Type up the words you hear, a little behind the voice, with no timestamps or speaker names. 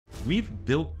we've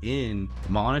built in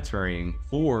monitoring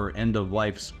for end of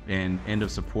life and end of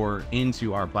support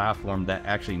into our platform that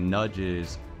actually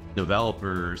nudges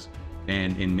developers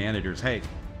and managers. Hey,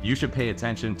 you should pay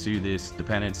attention to this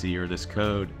dependency or this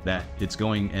code that it's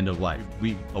going end of life.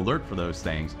 We alert for those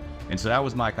things. And so that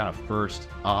was my kind of first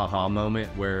aha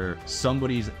moment where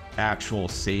somebody's actual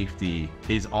safety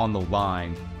is on the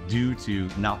line due to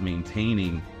not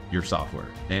maintaining your software.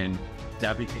 And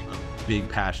that became a big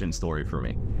passion story for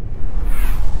me.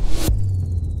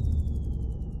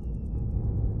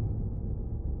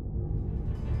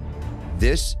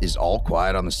 This is All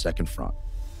Quiet on the Second Front,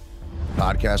 a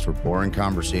podcast where boring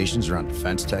conversations around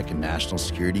defense tech and national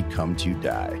security come to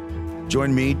die.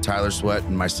 Join me, Tyler Sweat,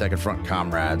 and my Second Front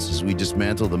comrades as we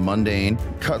dismantle the mundane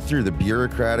and cut through the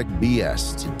bureaucratic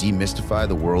BS to demystify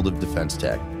the world of defense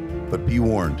tech. But be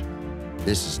warned,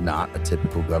 this is not a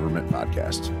typical government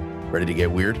podcast. Ready to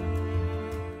get weird?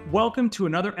 Welcome to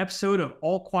another episode of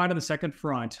All Quiet on the Second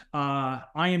Front. I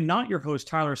am not your host,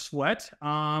 Tyler Sweat.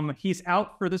 He's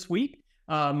out for this week.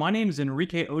 My name is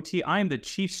Enrique Oti. I am the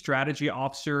Chief Strategy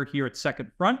Officer here at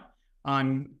Second Front.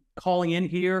 I'm calling in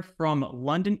here from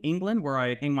London, England, where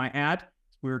I hang my hat.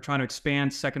 We were trying to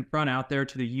expand Second Front out there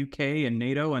to the UK and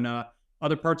NATO and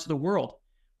other parts of the world.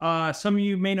 Some of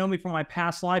you may know me from my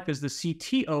past life as the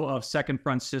CTO of Second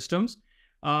Front Systems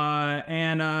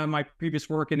and my previous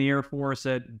work in the Air Force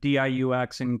at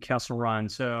DIUX and Kessel Run.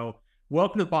 So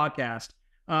welcome to the podcast.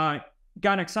 Got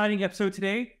an exciting episode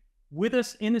today. With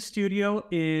us in the studio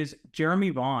is Jeremy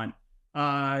Vaughan.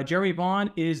 Jeremy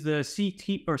Vaughan is the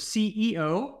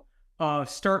CEO of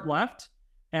Start Left,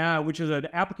 which is an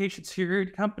application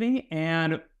security company.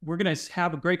 And we're going to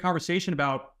have a great conversation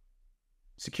about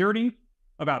security,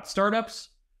 about startups,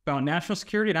 about national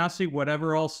security, and honestly,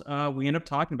 whatever else we end up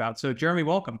talking about. So Jeremy,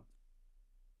 welcome.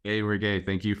 Hey, Enrique,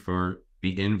 thank you for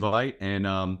the invite. And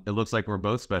it looks like we're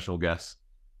both special guests.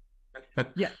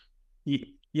 Yeah.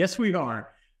 Yes, we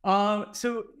are.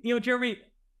 So, Jeremy,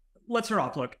 let's start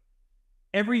off. Look,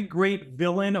 every great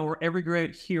villain or every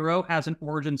great hero has an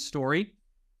origin story.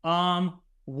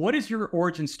 What is your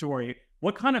origin story?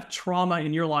 What kind of trauma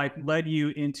in your life led you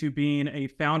into being a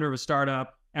founder of a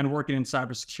startup and working in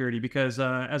cybersecurity? Because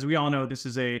as we all know, this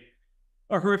is a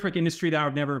horrific industry that I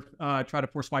would never try to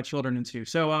force my children into.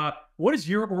 So what is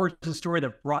your origin story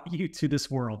that brought you to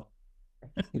this world?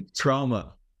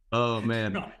 Trauma. Oh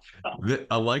man,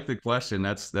 I like the question.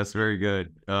 That's very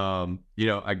good.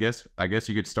 I guess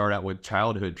you could start out with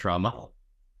childhood trauma.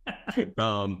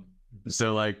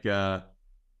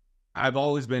 I've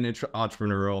always been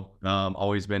entrepreneurial.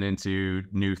 Always been into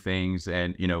new things,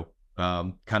 and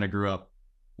kind of grew up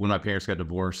when my parents got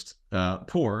divorced,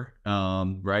 poor,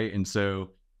 right? And so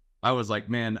I was like,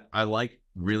 man, I like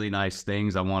really nice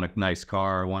things. I want a nice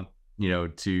car. I want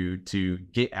to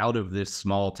get out of this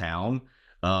small town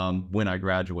when I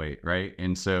graduate, right?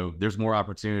 And so there's more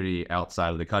opportunity outside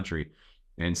of the country.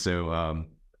 And so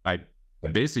I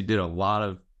basically did a lot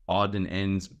of odd and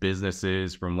ends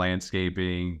businesses, from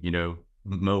landscaping,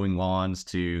 mowing lawns,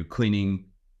 to cleaning,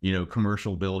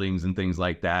 commercial buildings and things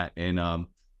like that. And,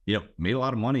 made a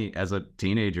lot of money as a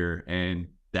teenager, and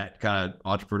that kind of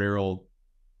entrepreneurial,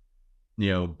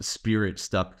 spirit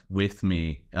stuck with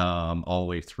me all the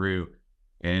way through.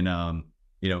 And,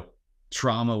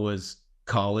 trauma was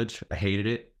college. I hated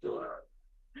it.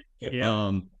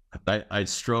 Yeah. I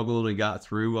struggled and got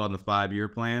through on the 5-year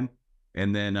plan,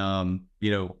 and then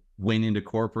went into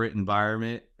corporate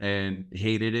environment and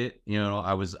hated it.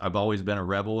 I've always been a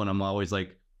rebel, and I'm always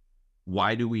like,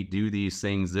 why do we do these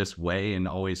things this way? And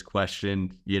always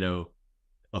questioned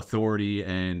authority,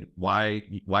 and why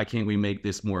can't we make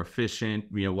this more efficient?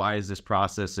 Why is this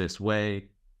process this way?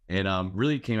 And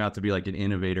really came out to be like an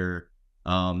innovator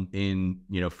in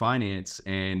finance,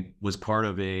 and was part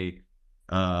of a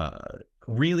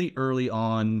really early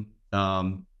on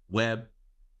web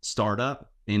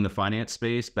startup in the finance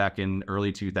space back in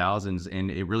early 2000s, and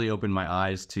it really opened my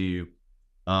eyes to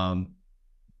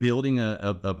building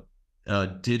a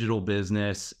digital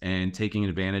business and taking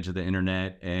advantage of the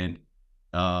internet, and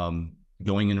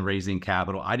going and raising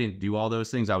capital. I didn't do all those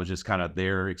things. I was just kind of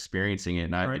there experiencing it,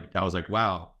 and I was like,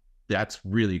 wow, that's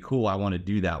really cool. I want to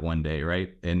do that one day,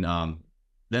 right? And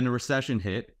then the recession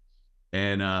hit,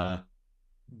 and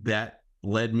that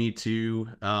led me to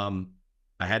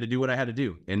I had to do what I had to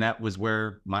do, and that was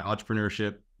where my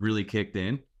entrepreneurship really kicked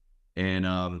in. And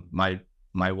my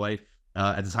wife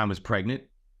at the time was pregnant,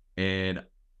 and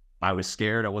I was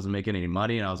scared. I wasn't making any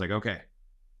money, and I was like, okay,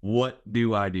 what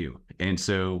do I do? And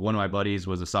so one of my buddies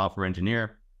was a software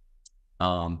engineer.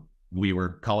 We were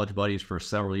college buddies for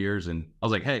several years, and I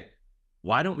was like, hey,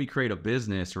 why don't we create a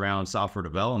business around software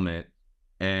development?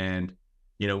 And,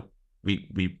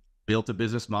 we built a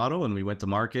business model and we went to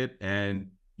market, and,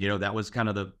 that was kind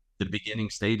of the beginning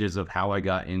stages of how I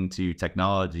got into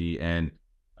technology, and,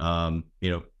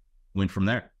 went from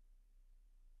there.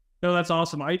 No, that's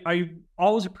awesome. I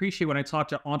always appreciate when I talk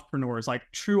to entrepreneurs, like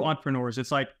true entrepreneurs.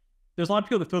 It's like, there's a lot of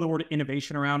people that throw the word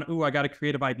innovation around. Ooh, I got a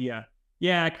creative idea.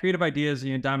 Yeah, creative ideas,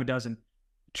 dime a dozen.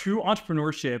 True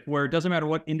entrepreneurship, where it doesn't matter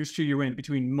what industry you're in,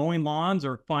 between mowing lawns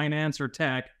or finance or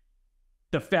tech,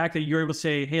 the fact that you're able to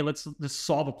say, hey, let's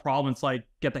solve a problem. It's like,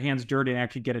 get the hands dirty and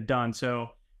actually get it done. So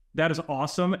that is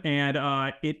awesome.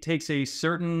 And it takes a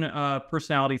certain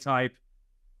personality type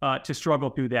to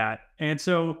struggle through that. And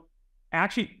so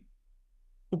actually,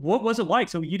 what was it like?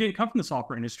 So you didn't come from the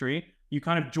software industry. You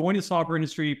kind of joined the software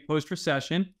industry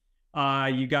post-recession.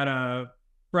 You got a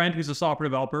friend who's a software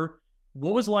developer.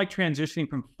 What was it like transitioning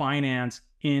from finance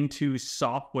into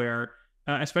software,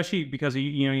 especially because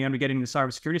you end up getting the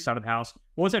cybersecurity side of the house?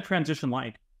 What was that transition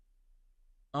like?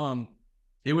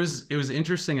 It was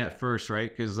interesting at first, right?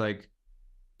 Because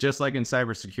just like in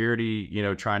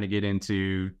cybersecurity, trying to get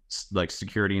into like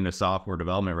security into software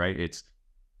development, right?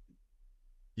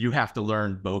 You have to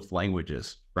learn both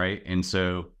languages, right? And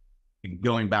so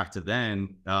going back to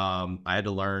then, I had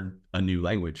to learn a new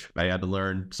language. I had to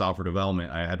learn software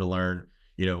development. I had to learn,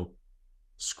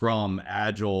 Scrum,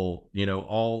 Agile,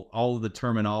 all of the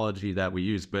terminology that we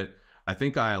use. But I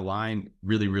think I aligned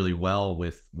really, really well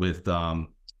with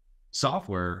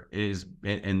software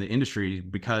in the industry,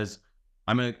 because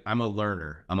I'm a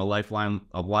learner. I'm a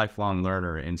lifelong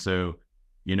learner, and so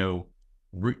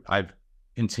I've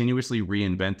continuously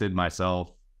reinvented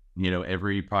myself,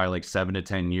 every probably like 7 to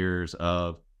 10 years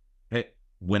of, hey,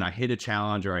 when I hit a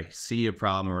challenge or I see a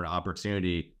problem or an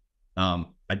opportunity,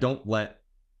 I don't let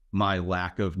my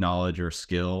lack of knowledge or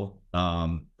skill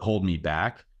hold me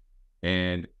back.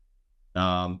 And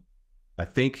I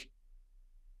think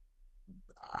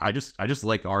I just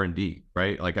like R&D,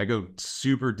 right? Like, I go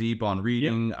super deep on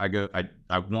reading. Yep.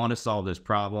 I want to solve this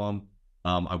problem.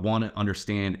 I want to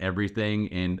understand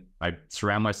everything, and I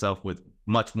surround myself with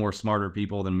much more smarter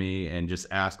people than me, and just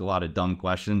ask a lot of dumb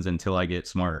questions until I get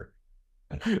smarter.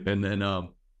 And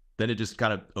then it just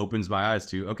kind of opens my eyes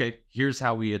to, okay, here's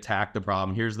how we attack the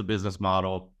problem. Here's the business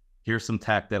model. Here's some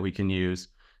tech that we can use,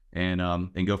 and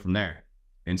go from there.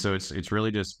 And so it's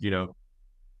really just,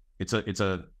 it's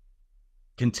a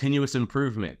continuous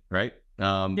improvement, right?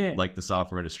 Like the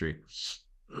software industry.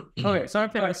 Okay, so I'll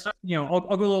go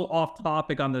a little off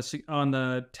topic on this, on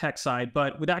the tech side,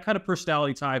 but with that kind of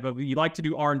personality type of, you like to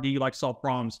do R&D, you like to solve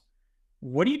problems.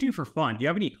 What do you do for fun? Do you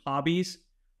have any hobbies?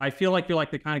 I feel like you're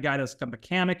like the kind of guy that's a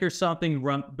mechanic or something,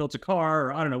 builds a car,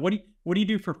 or I don't know. What do you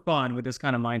do for fun with this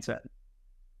kind of mindset?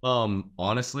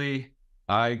 Honestly,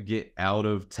 I get out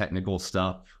of technical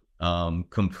stuff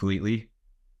completely,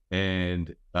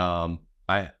 and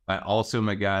I also am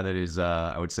a guy that is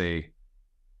I would say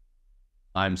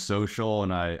I'm social,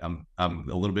 and I'm a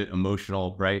little bit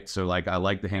emotional, right? So like, I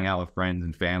like to hang out with friends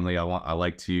and family. I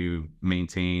like to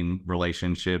maintain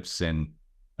relationships, and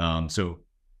so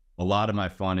a lot of my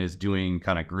fun is doing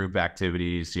kind of group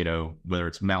activities, whether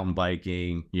it's mountain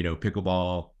biking,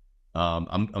 pickleball.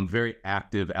 I'm very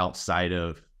active outside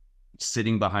of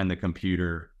sitting behind the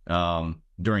computer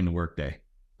during the workday,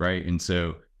 right? And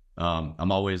so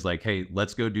I'm always like, hey,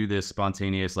 let's go do this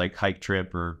spontaneous like hike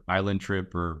trip or island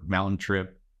trip or mountain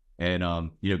trip, and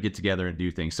get together and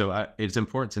do things. So it's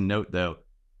important to note, though,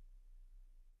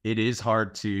 it is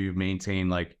hard to maintain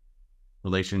like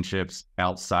relationships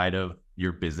outside of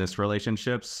your business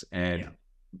relationships, and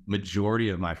majority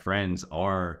of my friends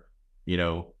are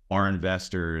our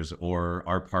investors or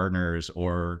our partners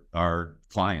or our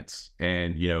clients,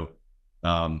 and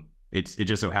it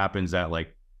just so happens that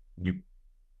like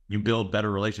you build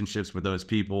better relationships with those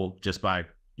people just by,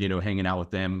 hanging out with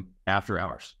them after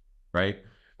hours. Right.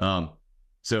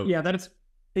 So yeah,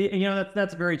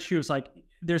 that's very true. It's like,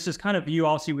 there's this kind of view.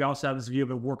 Also, we also have this view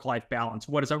of a work-life balance.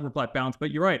 What is that work-life balance?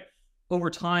 But you're right. Over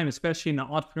time, especially in the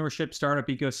entrepreneurship startup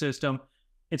ecosystem,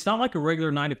 it's not like a regular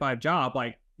 9-to-5 job.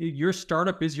 Like, your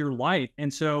startup is your life.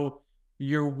 And so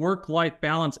your work-life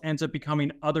balance ends up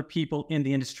becoming other people in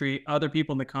the industry, other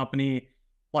people in the company,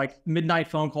 like midnight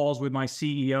phone calls with my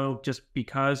CEO just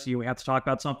because we have to talk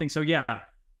about something. So yeah,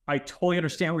 I totally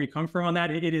understand where you come from on that.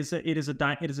 It is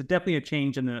definitely a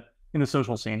change in the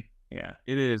social scene. Yeah,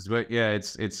 it is. But yeah,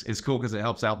 it's cool because it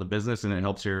helps out the business, and it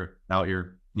helps your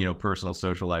personal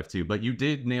social life too. But you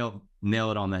did nail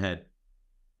it on the head.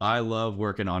 I love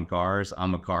working on cars.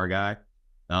 I'm a car guy.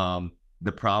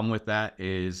 The problem with that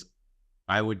is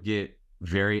I would get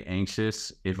very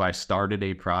anxious if I started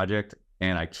a project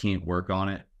and I can't work on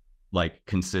it like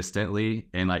consistently,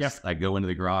 and I go into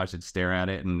the garage and stare at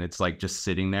it, and it's like just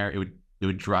sitting there, it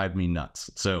would drive me nuts.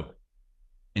 So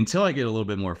until I get a little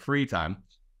bit more free time,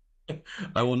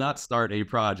 I will not start a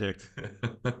project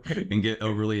and get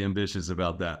overly ambitious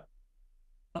about that.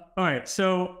 All right.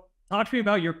 So talk to me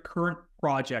about your current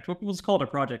project. Let's call it a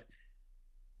project.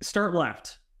 Start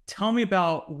left. Tell me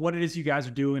about what it is you guys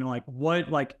are doing. Like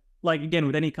again,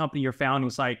 with any company you're founding,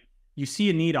 it's like you see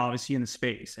a need obviously in the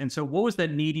space. And so what was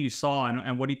that need you saw,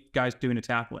 and what are you guys doing to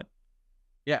tackle it?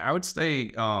 Yeah, I would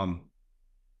say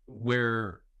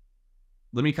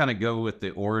let me kind of go with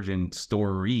the origin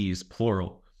stories,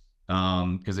 plural,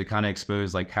 because it kind of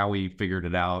exposed like how we figured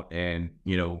it out, and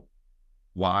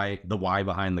why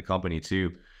behind the company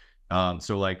too.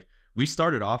 So like we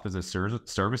started off as a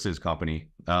services company,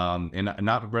 and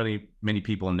not really many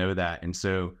people know that. And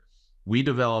so we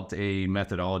developed a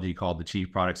methodology called the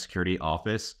Chief Product Security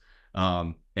Office,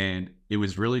 and it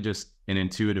was really just an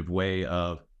intuitive way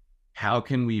of how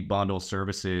can we bundle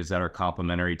services that are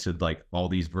complementary to like all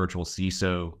these virtual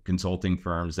CISO consulting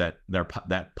firms that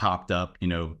popped up,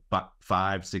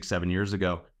 5, 6, 7 years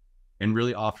ago, and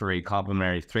really offer a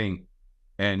complementary thing.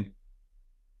 And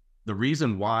the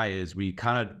reason why is we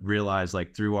kind of realized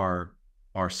like through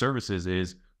our services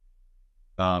is,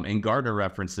 and Gartner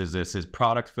references this, is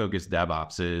product focused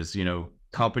DevOps is,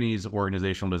 companies'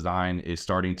 organizational design is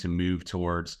starting to move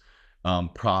towards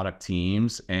product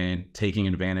teams and taking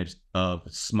advantage of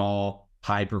small,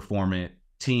 high-performant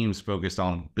teams focused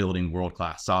on building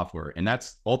world-class software. And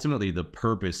that's ultimately the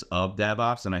purpose of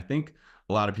DevOps. And I think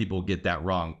a lot of people get that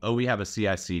wrong. Oh, we have a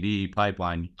CI/CD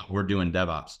pipeline, we're doing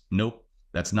DevOps. Nope,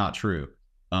 that's not true.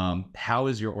 How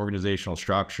is your organizational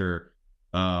structure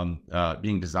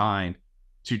being designed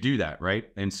to do that, right?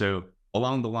 And so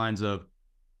along the lines of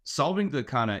solving the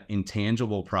kind of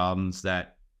intangible problems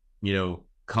that,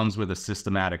 comes with a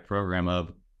systematic program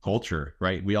of culture,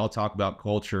 right? We all talk about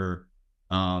culture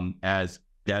as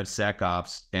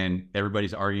DevSecOps, and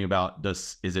everybody's arguing about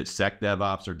is it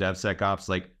SecDevOps or DevSecOps?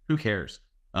 Like, who cares?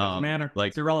 Doesn't matter. Like,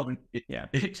 it's irrelevant.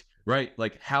 Right.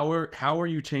 Like, how are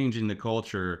you changing the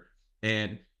culture?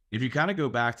 And if you kind of go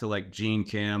back to like Gene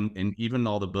Kim and even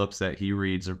all the books that he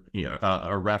reads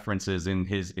or references in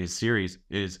his series,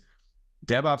 is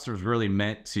DevOps was really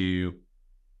meant to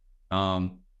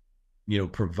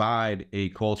provide a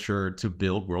culture to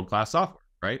build world-class software,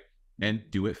 right? And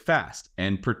do it fast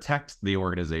and protect the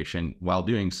organization while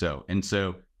doing so. And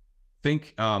so I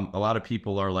think a lot of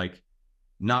people are like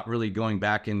not really going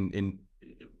back in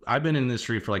I've been in the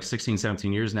industry for like 16,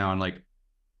 17 years now. And like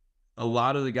a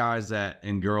lot of the guys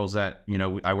and girls that,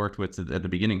 I worked with at the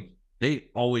beginning, they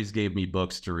always gave me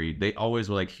books to read. They always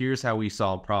were like, here's how we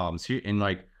solve problems here. And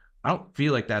like, I don't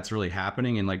feel like that's really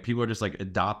happening. And like people are just like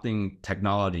adopting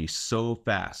technology so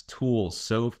fast, tools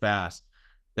so fast,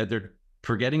 that they're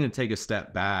forgetting to take a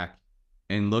step back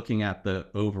and looking at the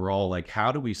overall, like,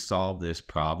 how do we solve this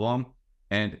problem?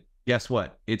 And guess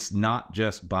what? It's not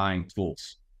just buying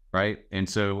tools, right? And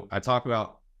so I talk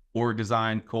about org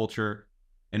design, culture,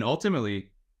 and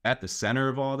ultimately at the center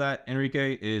of all that,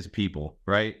 Enrique, is people,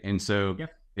 right? And so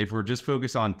if we're just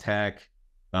focused on tech,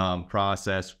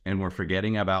 process, and we're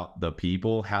forgetting about the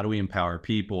people, how do we empower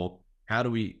people? How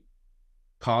do we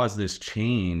cause this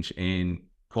change in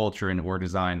culture and org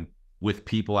design with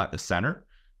people at the center?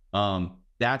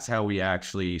 That's how we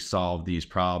actually solve these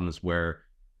problems, where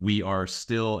we are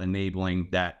still enabling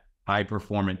that high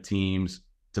performant teams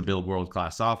to build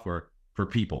world-class software for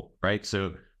people, right?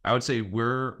 So I would say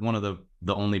we're one of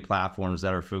the only platforms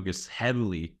that are focused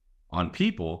heavily on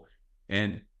people,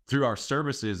 and through our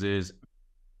services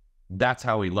that's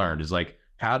how we learned, is like,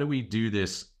 how do we do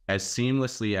this as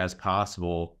seamlessly as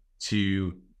possible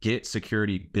to get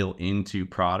security built into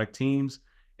product teams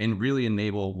and really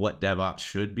enable what DevOps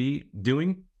should be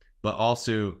doing, but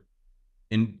also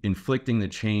inflicting the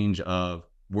change of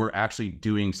we're actually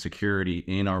doing security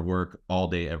in our work all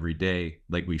day, every day,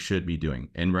 like we should be doing.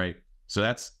 And right. So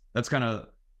that's kind of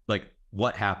like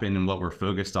what happened and what we're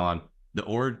focused on.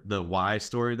 The why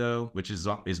story though, which is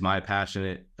my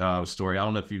passionate story. I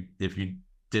don't know if you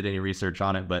did any research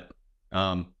on it, but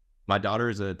my daughter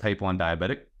is a type 1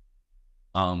 diabetic.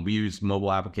 We use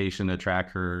mobile application to track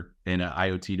her, and an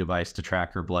IoT device to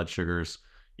track her blood sugars,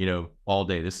 all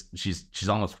day. She's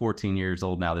almost 14 years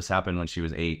old now. This happened when she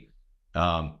was 8.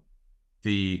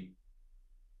 The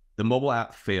mobile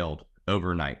app failed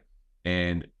overnight,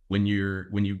 and when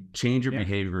you change your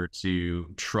behavior to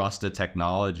trust a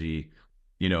technology,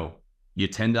 you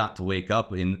tend not to wake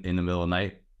up in the middle of the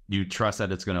night. You trust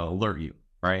that it's going to alert you,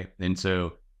 right? And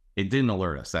so it didn't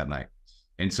alert us that night.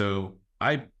 And so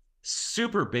I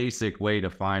super basic way to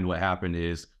find what happened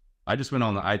is I just went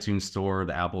on the iTunes store,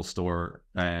 the Apple store,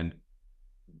 and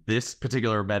this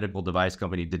particular medical device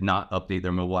company did not update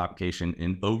their mobile application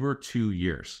in over 2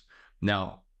 years.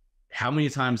 Now, how many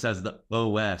times has the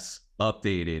OS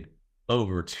updated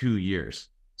over 2 years?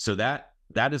 So that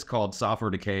is called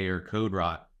software decay or code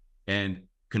rot, and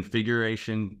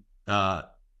configuration,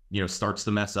 starts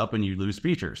to mess up and you lose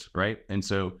features, right? And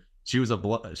so she was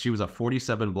a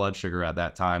 47 blood sugar at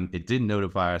that time. It didn't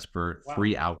notify us for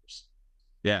 3 hours.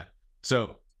 Yeah.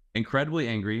 So incredibly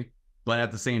angry, but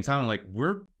at the same time, like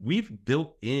we've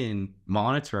built in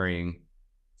monitoring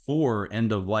for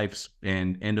end of life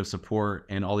and end of support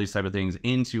and all these type of things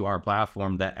into our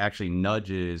platform that actually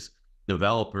nudges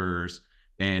developers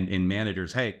and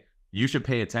managers. Hey, you should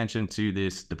pay attention to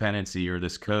this dependency or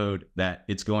this code that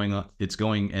it's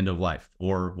going end of life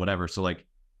or whatever. So like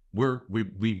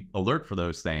we alert for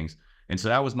those things. And so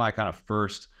that was my kind of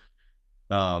first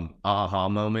aha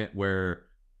moment where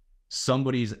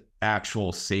somebody's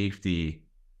actual safety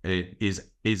is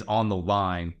on the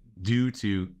line due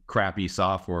to crappy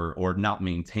software or not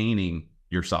maintaining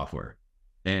your software.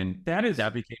 And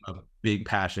that became a big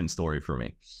passion story for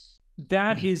me.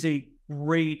 That is a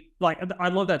great, I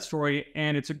love that story,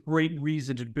 and it's a great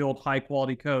reason to build high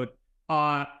quality code.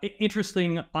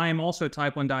 Interesting. I am also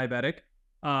type 1 diabetic.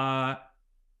 I'm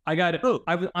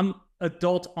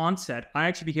adult onset. I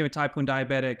actually became a type 1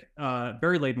 diabetic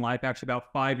very late in life, actually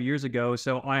about 5 years ago.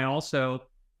 So I also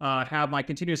have my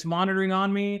continuous monitoring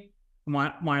on me.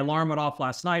 My alarm went off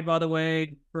last night, by the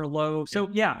way, for low. So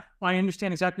yeah, I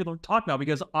understand exactly what we're talking about,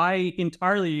 because I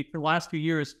entirely, for the last few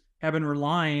years, have been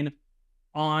relying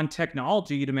on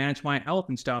technology to manage my health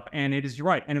and stuff. And it is, you're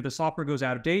right. And if the software goes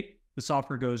out of date, the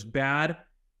software goes bad,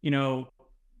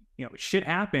 shit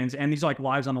happens, and these are like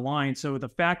lives on the line. So the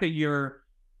fact that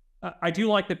I do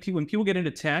like that when people get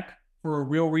into tech for a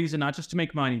real reason, not just to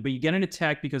make money, but you get into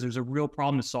tech because there's a real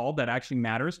problem to solve that actually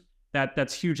matters.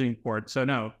 That's hugely important. So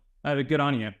no, good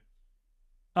on you.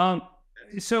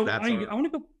 So I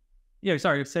want to go. Yeah,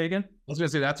 sorry. Say again. I was gonna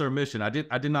say that's our mission. I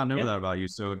did not know that about you.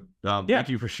 So thank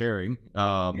you for sharing.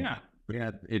 Yeah,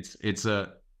 it's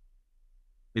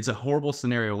a horrible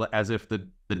scenario, as if the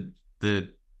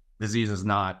disease is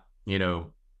not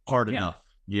hard enough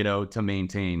to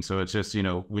maintain. So it's just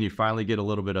when you finally get a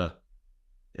little bit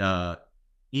of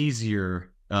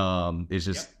easier, it's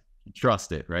just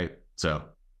trust it, right? So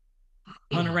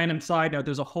on a random side note,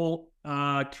 there's a whole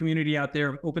community out there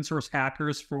of open source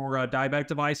hackers for diabetic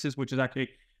devices, which is actually,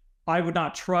 I would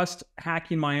not trust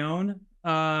hacking my own,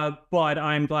 but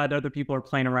I'm glad other people are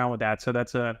playing around with that. So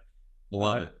that's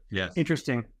love it. Yes.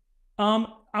 Interesting. I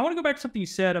want to go back to something you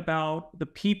said about the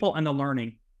people and the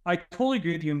learning. I totally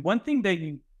agree with you. And one thing that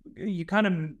you kind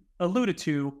of alluded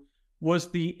to was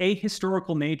the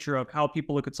ahistorical nature of how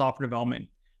people look at software development.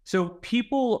 So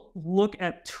people look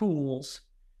at tools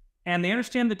and they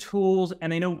understand the tools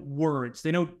and they know words.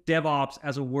 They know DevOps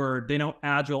as a word. They know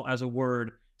Agile as a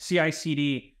word,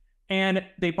 CI/CD, and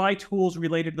they buy tools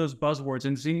related to those buzzwords.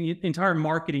 And the entire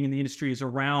marketing in the industry is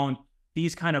around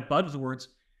these kind of buzzwords.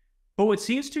 But what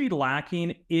seems to be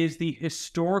lacking is the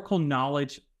historical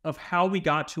knowledge of how we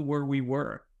got to where we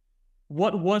were.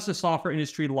 What was the software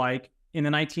industry like in the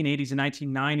 1980s and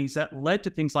 1990s that led to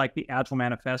things like the Agile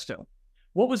Manifesto?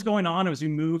 What was going on as we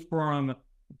moved from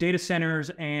data centers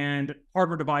and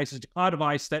hardware devices to cloud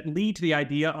devices that lead to the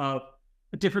idea of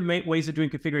different ways of doing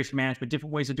configuration management,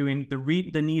 different ways of doing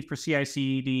the need for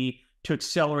CI/CD to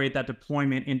accelerate that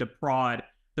deployment into prod,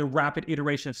 the rapid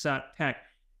iteration of tech.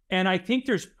 And I think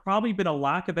there's probably been a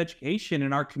lack of education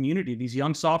in our community. These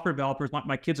young software developers,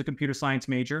 my kid's a computer science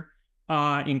major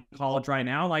in college right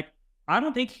now. I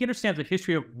don't think he understands the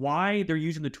history of why they're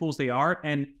using the tools they are.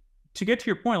 And to get to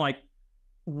your point,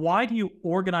 why do you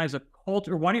organize a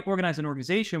culture? Why do you organize an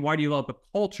organization? Why do you develop a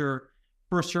culture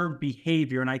for a certain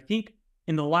behavior? And I think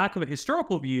in the lack of a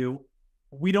historical view,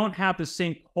 we don't have the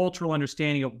same cultural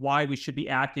understanding of why we should be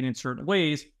acting in certain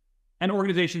ways. And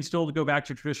organizations still go back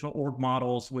to traditional org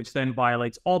models, which then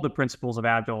violates all the principles of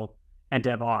Agile and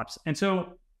DevOps. And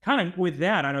so kind of with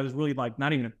that, I know there's really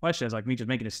not even a question, it's like me just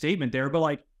making a statement there,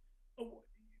 but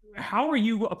how are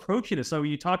you approaching this? So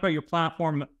you talk about your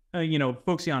platform,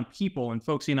 focusing on people and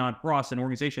focusing on process and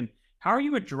organization. How are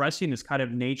you addressing this kind of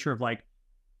nature of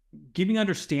giving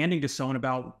understanding to someone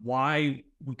about why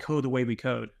we code the way we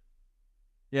code?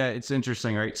 Yeah, it's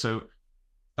interesting, right? So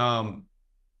our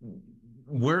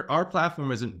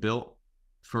platform isn't built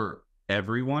for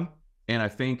everyone. And I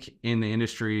think in the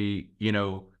industry,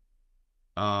 even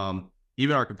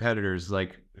our competitors,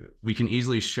 we can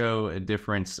easily show a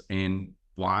difference in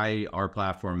why our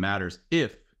platform matters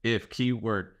if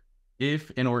keyword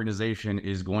if an organization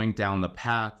is going down the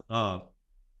path of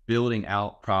building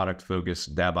out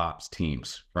product-focused DevOps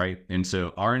teams, right? And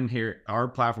so our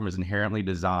platform is inherently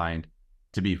designed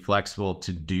to be flexible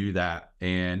to do that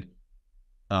and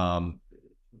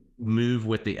move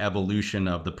with the evolution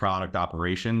of the product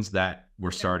operations that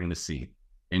we're starting to see.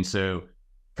 And so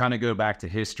kind of go back to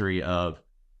history of,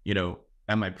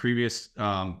 at my previous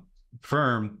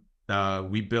firm,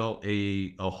 we built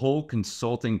a whole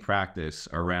consulting practice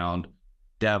around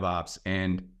DevOps,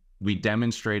 and we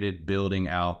demonstrated building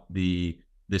out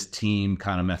this team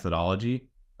kind of methodology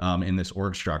in this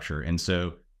org structure. And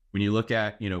so when you look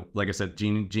at, like I said,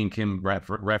 Gene Kim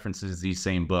references these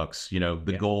same books,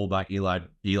 The Goal by Eli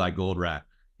Goldratt,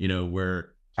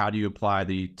 where how do you apply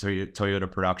the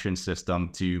Toyota production system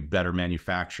to better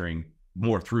manufacturing,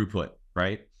 more throughput,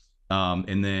 right?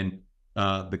 And then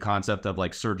the concept of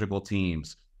like surgical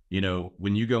teams,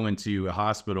 when you go into a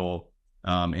hospital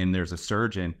and there's a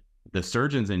surgeon, the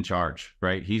surgeon's in charge,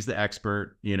 right? He's the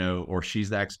expert, or she's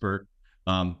the expert.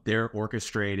 They're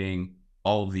orchestrating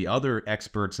all of the other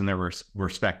experts in their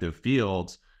respective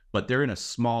fields, but they're in a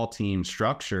small team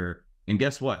structure. And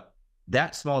guess what?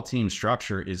 That small team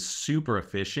structure is super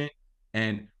efficient,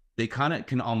 and they kind of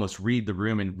can almost read the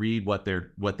room and read what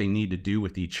they need to do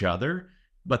with each other,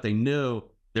 but they know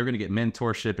they're going to get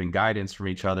mentorship and guidance from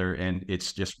each other. And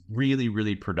it's just really,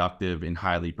 really productive and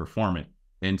highly performant.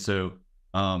 And so,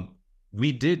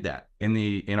 we did that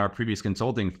in our previous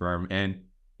consulting firm, and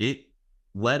it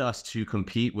led us to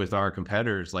compete with our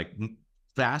competitors, like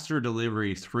faster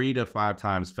delivery, 3 to 5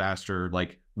 times faster.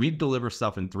 Like we deliver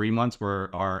stuff in 3 months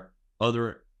where our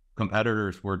other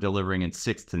competitors were delivering in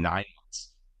 6 to 9 months.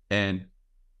 And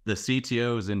the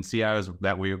CTOs and CIOs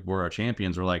that were our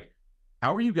champions were like,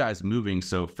 how are you guys moving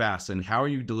so fast? And how are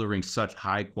you delivering such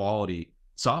high quality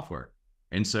software?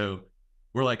 And so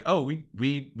we're like, oh,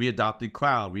 we adopted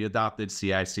cloud, we adopted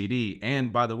CI/CD,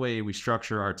 and by the way, we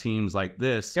structure our teams like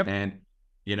this. Yep. And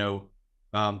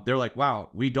they're like, wow,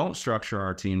 we don't structure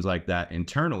our teams like that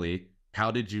internally.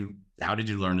 How did you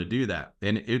learn to do that?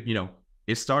 And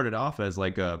it started off as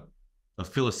like a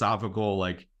philosophical,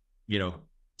 like,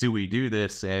 do we do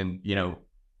this? And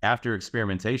after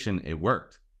experimentation, it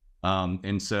worked.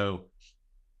 And so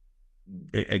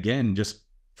again, just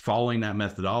following that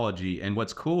methodology. And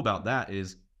what's cool about that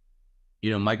is,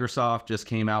 Microsoft just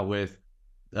came out with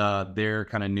their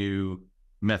kind of new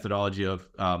methodology of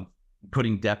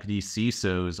putting deputy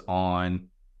CISOs on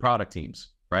product teams,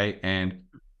 right? And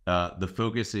the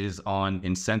focus is on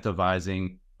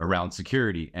incentivizing around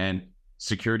security, and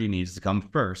security needs to come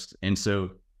first. And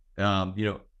so,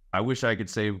 I wish I could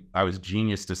say I was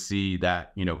genius to see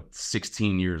that,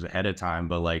 16 years ahead of time,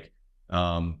 but like,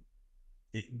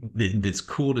 it's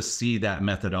cool to see that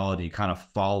methodology kind of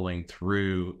following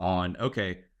through on,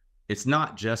 okay, it's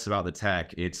not just about the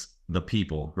tech, it's the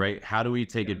people, right? How do we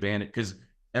take advantage? Because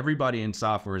everybody in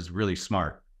software is really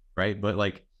smart, right? But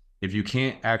like, if you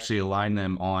can't actually align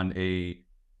them on a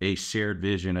shared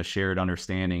vision, a shared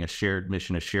understanding, a shared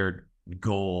mission, a shared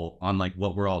goal on like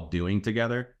what we're all doing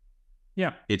together,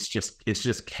 it's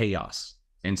just chaos.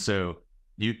 And so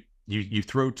you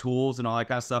throw tools and all that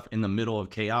kind of stuff in the middle of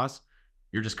chaos,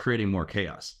 you're just creating more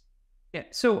chaos. Yeah.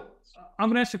 So I'm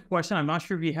going to ask you a question. I'm not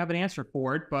sure if you have an answer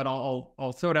for it, but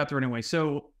I'll throw it out there anyway.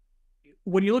 So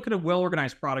when you look at a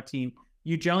well-organized product team,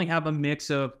 you generally have a mix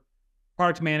of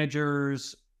product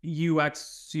managers,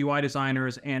 UX, UI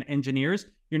designers, and engineers.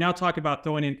 You're now talking about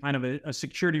throwing in kind of a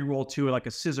security role to it, like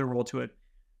a CISO role to it.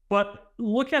 But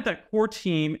look at that core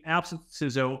team, absent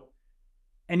CISO,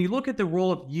 and you look at the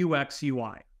role of UX,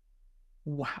 UI.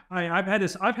 I've had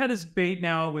this debate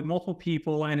now with multiple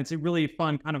people, and it's a really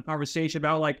fun kind of conversation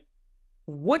about like,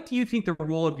 what do you think the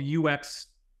role of UX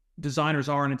designers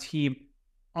are on a team,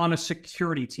 on a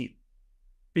security team?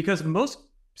 Because most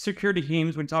security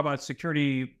teams, when you talk about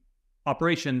security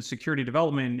operations, security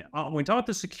development, when we talk about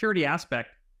the security aspect,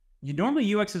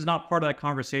 normally UX is not part of that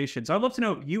conversation. So I'd love to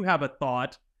know if you have a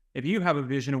thought, if you have a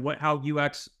vision of how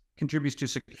UX contributes to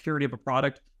security of a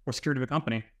product or security of a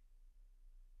company.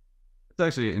 It's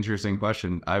actually an interesting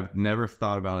question. I've never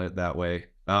thought about it that way.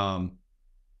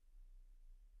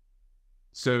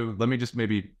 So let me just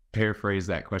maybe paraphrase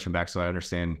that question back so I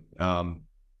understand.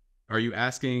 Are you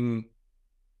asking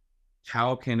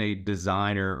how can a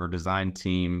designer or design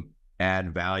team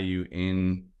add value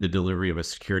in the delivery of a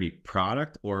security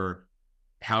product, or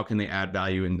how can they add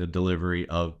value in the delivery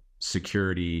of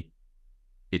security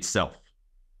itself?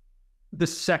 The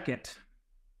second.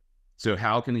 So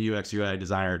how can the UX UI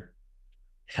designer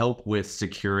help with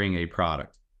securing a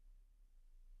product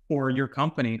or your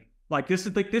company? Like this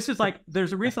is like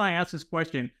there's a reason I asked this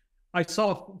question. I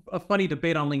saw a funny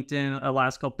debate on LinkedIn the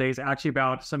last couple of days, actually,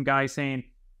 about some guy saying,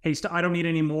 "Hey, I don't need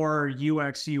any more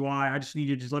UX, UI. I just need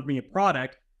you to deliver me a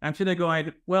product." I'm sure they're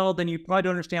going, "Well, then you probably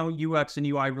don't understand what UX and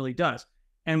UI really does."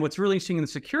 And what's really interesting in the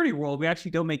security world, we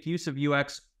actually don't make use of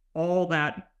UX all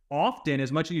that often,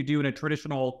 as much as you do in a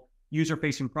traditional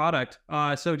user-facing product.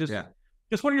 So just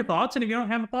what are your thoughts? And if you don't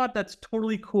have a thought, that's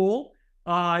totally cool.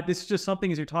 This is just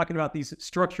something, as you're talking about these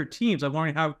structured teams, I'm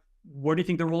wondering what do you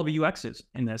think the role of a UX is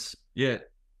in this? Yeah,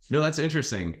 no, that's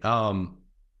interesting.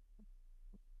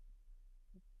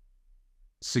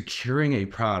 Securing a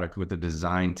product with a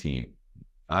design team.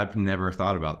 I've never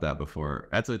thought about that before.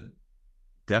 That's a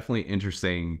definitely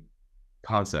interesting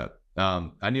concept.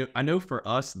 I know for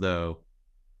us though,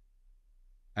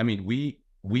 I mean, we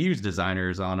use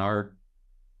designers on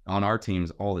our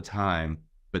teams all the time,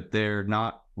 but they're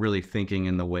not really thinking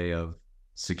in the way of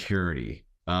security.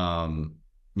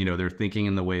 They're thinking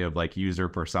in the way of like user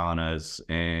personas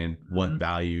and what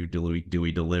value do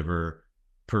we deliver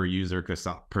per user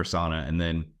persona, and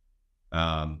then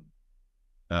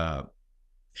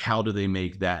how do they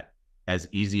make that as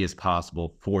easy as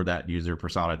possible for that user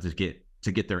persona to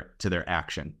get their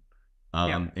action.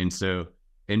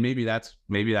 And maybe that's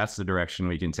the direction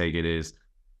we can take it, is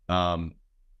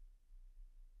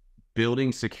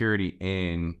building security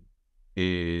in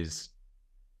is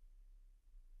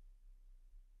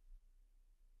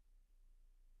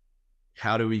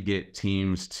how do we get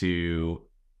teams to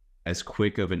as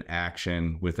quick of an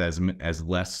action with as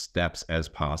less steps as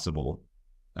possible.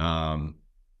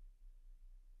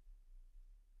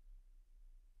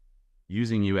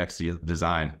 Using UX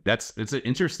design. It's an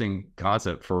interesting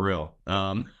concept for real.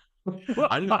 I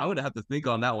would have to think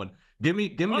on that one. Give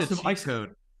me Awesome. a cheat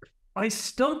code. I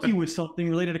stumped you with something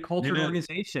related to culture and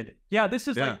organization. Yeah, this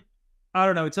is like, I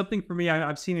don't know. It's something for me.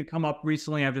 I've seen it come up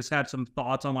recently. I've just had some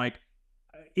thoughts on like,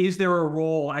 is there a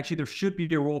role? Actually, there should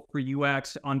be a role for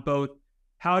UX on both.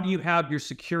 How do you have your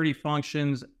security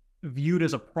functions viewed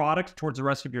as a product towards the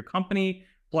rest of your company?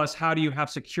 Plus, how do you have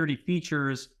security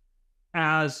features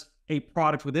as a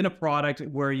product within a product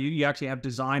where you actually have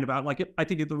design about, like, I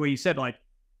think the way you said, like,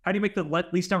 how do you make the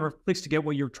least number of clicks to get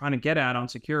what you're trying to get at on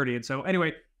security? And so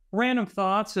anyway, random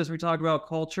thoughts as we talk about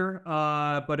culture,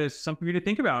 but it's something for you to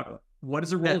think about. What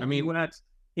is the role of UX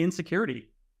in security?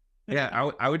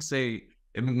 Yeah, I would say,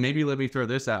 maybe let me throw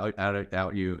this out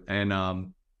you,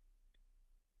 and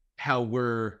how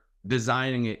we're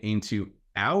designing it into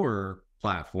our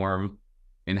platform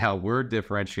and how we're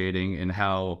differentiating and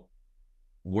how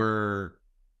we're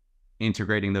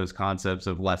integrating those concepts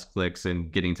of less clicks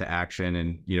and getting to action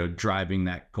and, driving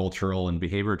that cultural and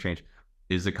behavior change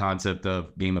is the concept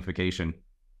of gamification.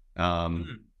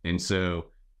 And so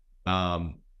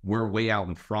we're way out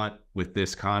in front with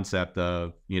this concept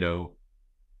of,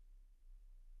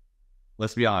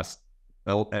 let's be honest,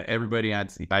 everybody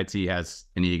at IT has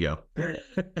an ego.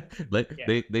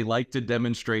 They like to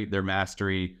demonstrate their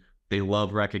mastery. They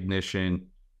love recognition.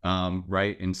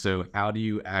 Right. And so how do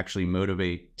you actually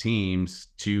motivate teams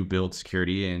to build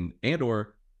security and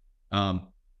or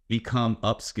become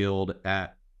upskilled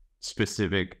at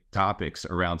specific topics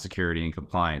around security and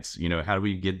compliance? How do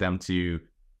we get them to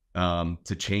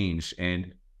change?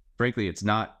 And frankly, it's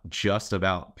not just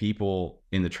about people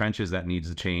in the trenches that needs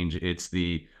to change. It's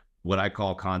what I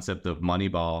call concept of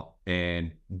Moneyball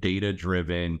and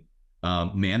data-driven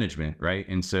management, right?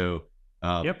 And so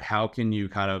how can you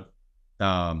kind of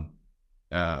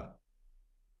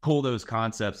pull those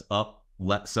concepts up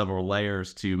several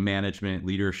layers to management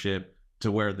leadership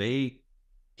to where they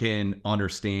can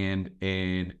understand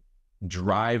and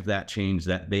drive that change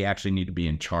that they actually need to be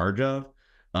in charge of,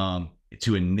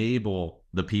 to enable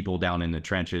the people down in the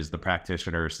trenches, the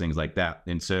practitioners, things like that.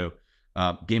 And so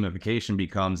gamification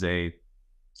becomes a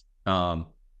how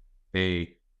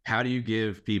do you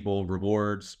give people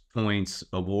rewards, points,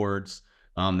 awards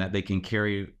that they can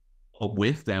carry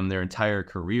with them their entire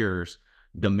careers,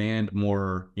 demand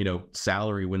more,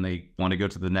 salary when they want to go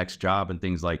to the next job and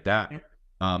things like that,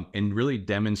 and really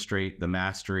demonstrate the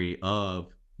mastery of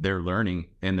their learning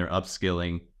and their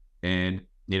upskilling, and,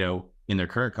 in their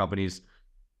current companies,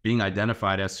 being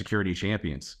identified as security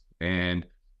champions. And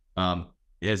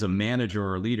as a manager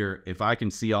or a leader, if I can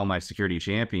see all my security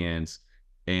champions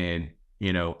and,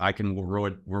 I can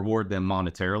reward them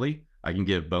monetarily, I can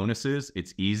give bonuses.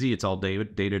 It's easy. It's all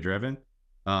data driven.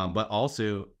 But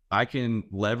also I can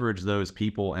leverage those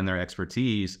people and their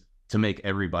expertise to make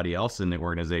everybody else in the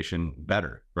organization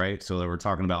better. Right. So that we're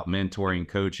talking about mentoring,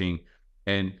 coaching.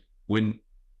 And when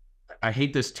I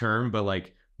hate this term, but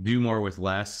like do more with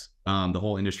less, the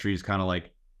whole industry is kind of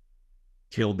like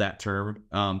killed that term.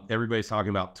 Everybody's talking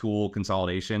about tool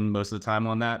consolidation most of the time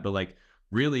on that, but like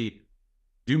really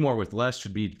do more with less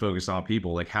should be focused on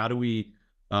people. Like how do we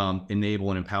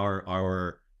enable and empower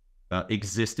our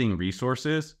existing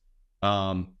resources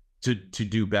to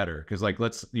do better? Because like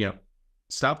let's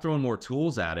stop throwing more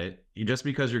tools at it. Just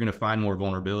because you're going to find more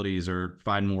vulnerabilities or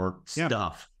find more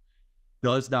stuff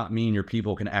does not mean your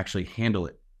people can actually handle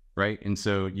it, right? And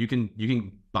so you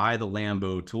can buy the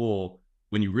Lambo tool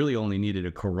when you really only needed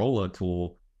a Corolla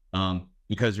tool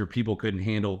because your people couldn't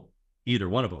handle either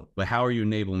one of them. But how are you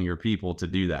enabling your people to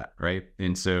do that, right?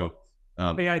 And so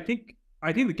I think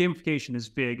the gamification is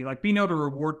big. Like being able to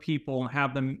reward people and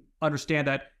have them understand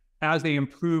that as they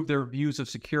improve their views of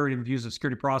security and views of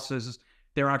security processes,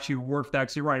 they're actually worth that.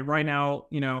 So right now,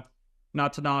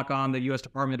 not to knock on the U.S.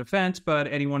 Department of Defense, but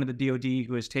anyone in the DoD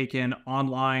who has taken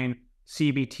online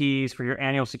CBTs for your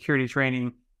annual security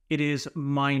training, it is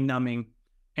mind-numbing,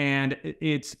 and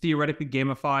it's theoretically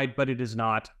gamified, but it is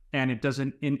not, and it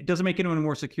doesn't make anyone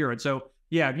more secure. And so,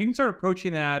 yeah, if you can start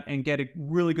approaching that and get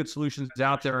really good solutions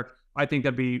out there, I think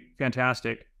that'd be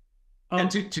fantastic.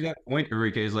 And to that point,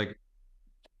 Enrique, is like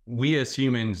we as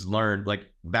humans learn, like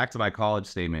back to my college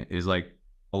statement, is like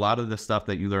a lot of the stuff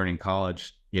that you learn in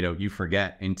college, you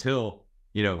forget until,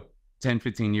 10,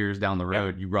 15 years down the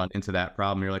road, you run into that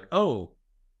problem. You're like, oh,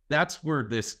 that's where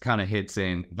this kind of hits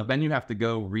in, but then you have to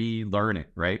go relearn it.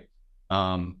 Right.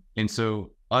 And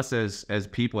so us as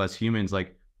people, as humans,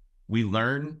 like we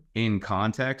learn in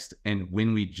context and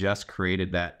when we just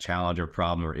created that challenge or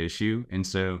problem or issue. And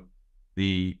so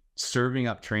the serving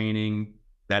up training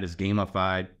that is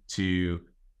gamified to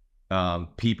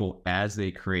people as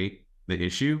they create the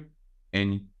issue,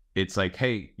 and it's like,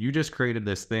 hey, you just created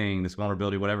this thing, this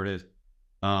vulnerability, whatever it is,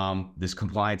 this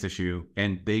compliance issue,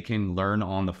 and they can learn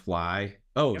on the fly.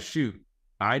 Oh, shoot,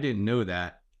 I didn't know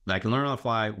that. I can learn on the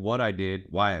fly what I did,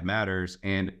 why it matters,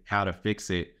 and how to fix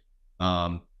it.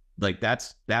 Like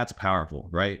that's powerful,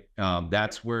 right?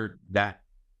 That's where that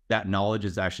knowledge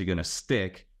is actually going to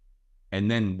stick,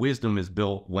 and then wisdom is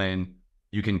built when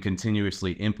you can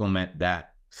continuously implement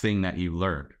that thing that you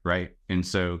learned, right? And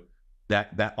so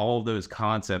that all of those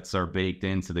concepts are baked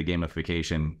into the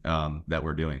gamification that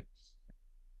we're doing.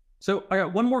 So I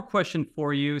got one more question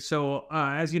for you. So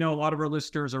as you know, a lot of our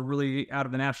listeners are really out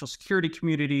of the national security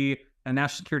community and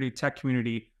national security tech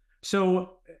community.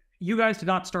 So you guys did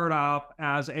not start off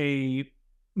as a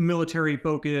military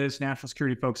focused, national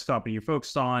security focused company. You're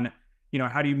focused on,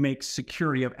 how do you make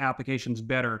security of applications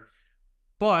better?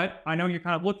 But I know you're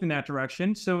kind of looking in that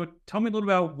direction. So tell me a little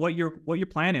about what your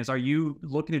plan is. Are you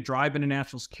looking to drive into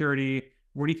national security?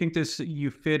 Where do you think you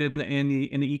fit in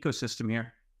the ecosystem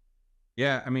here?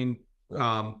 Yeah, I mean,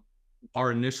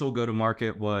 our initial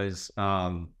go-to-market was,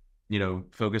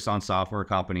 focused on software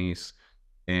companies,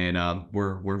 and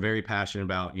we're very passionate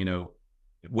about,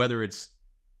 whether it's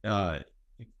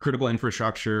critical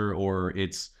infrastructure or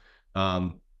it's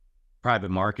private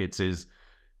markets. Is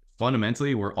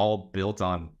fundamentally we're all built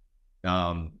on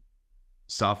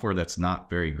software that's not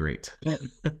very great,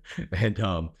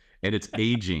 and it's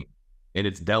aging. And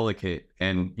it's delicate,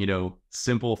 and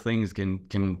simple things can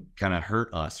kind of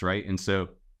hurt us, right? And so,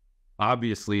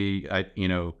 obviously,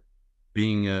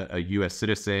 being a U.S.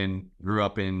 citizen, grew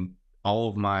up in all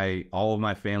of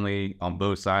my family on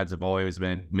both sides have always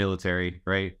been military,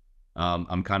 right?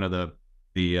 I'm kind of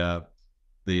the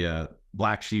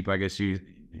black sheep, I guess you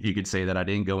could say, that I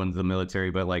didn't go into the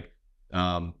military, but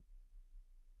but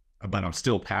I'm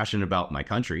still passionate about my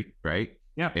country, right?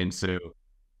 Yeah, and so.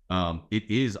 It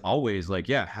is always like,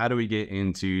 how do we get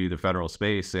into the federal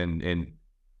space?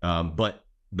 But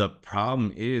the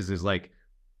problem is like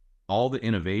all the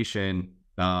innovation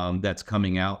that's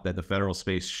coming out that the federal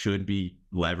space should be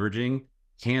leveraging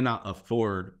cannot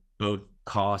afford both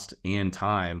cost and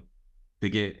time to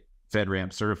get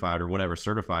FedRAMP certified or whatever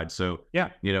certified. So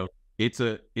it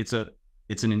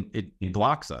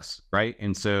blocks us, right?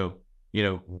 And so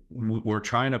we're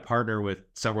trying to partner with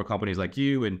several companies like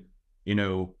you and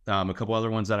a couple other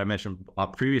ones that I mentioned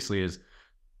previously. Is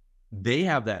they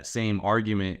have that same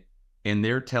argument, and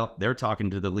they're talking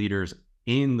to the leaders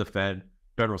in the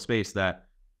federal space that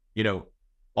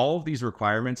all of these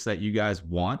requirements that you guys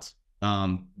want,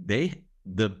 the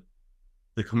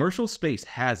commercial space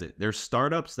has it. There's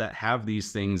startups that have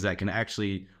these things that can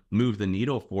actually move the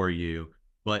needle for you,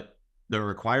 but the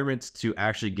requirements to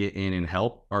actually get in and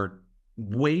help are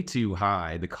way too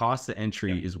high. The cost of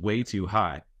entry is way too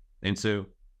high. And so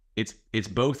it's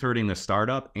both hurting the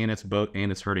startup and it's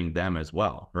hurting them as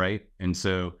well, right? And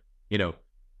so,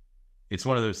 it's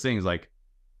one of those things like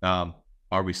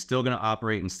are we still going to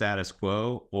operate in status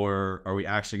quo, or are we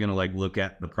actually going to like look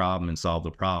at the problem and solve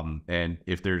the problem? And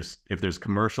if there's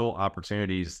commercial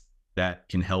opportunities that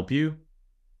can help you,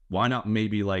 why not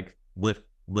maybe like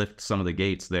lift some of the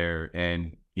gates there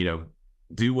and,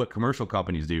 do what commercial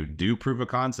companies do proof of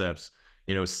concepts,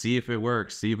 see if it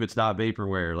works, see if it's not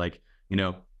vaporware. Like,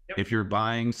 if you're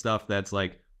buying stuff that's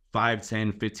like 5,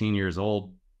 10, 15 years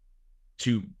old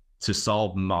to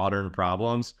solve modern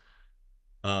problems,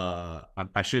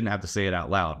 I shouldn't have to say it out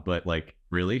loud, but like,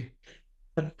 really?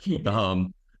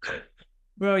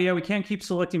 Well, yeah, we can't keep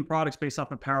selecting products based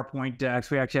off of PowerPoint decks.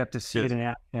 We actually have to see it in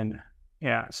action.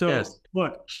 Yeah. So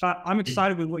look, I'm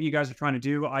excited with what you guys are trying to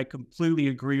do. I completely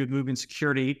agree with moving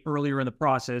security earlier in the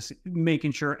process,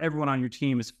 making sure everyone on your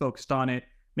team is focused on it,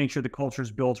 make sure the culture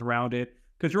is built around it.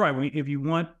 Because you're right, if you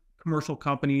want commercial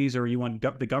companies or you want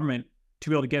the government to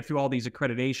be able to get through all these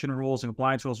accreditation rules and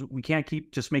compliance rules, we can't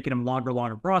keep just making them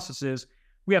longer processes.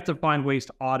 We have to find ways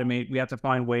to automate. We have to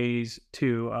find ways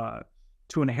to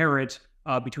inherit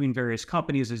between various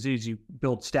companies as you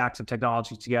build stacks of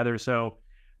technology together. So,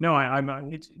 no,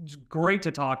 it's great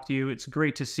to talk to you. It's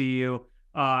great to see you.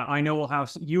 I know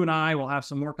you and I will have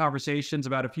some more conversations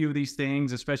about a few of these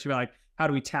things, especially like how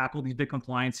do we tackle these big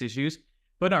compliance issues.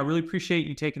 But I really appreciate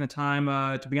you taking the time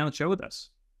to be on the show with us.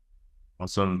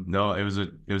 Awesome. No, it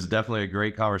was definitely a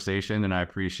great conversation, and I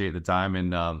appreciate the time.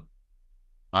 And I'm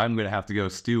gonna have to go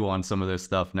stew on some of this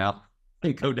stuff now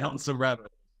and go down some rabbit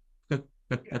holes.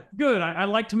 Good. I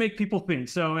like to make people think,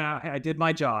 so I did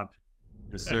my job.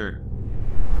 Yes, sir.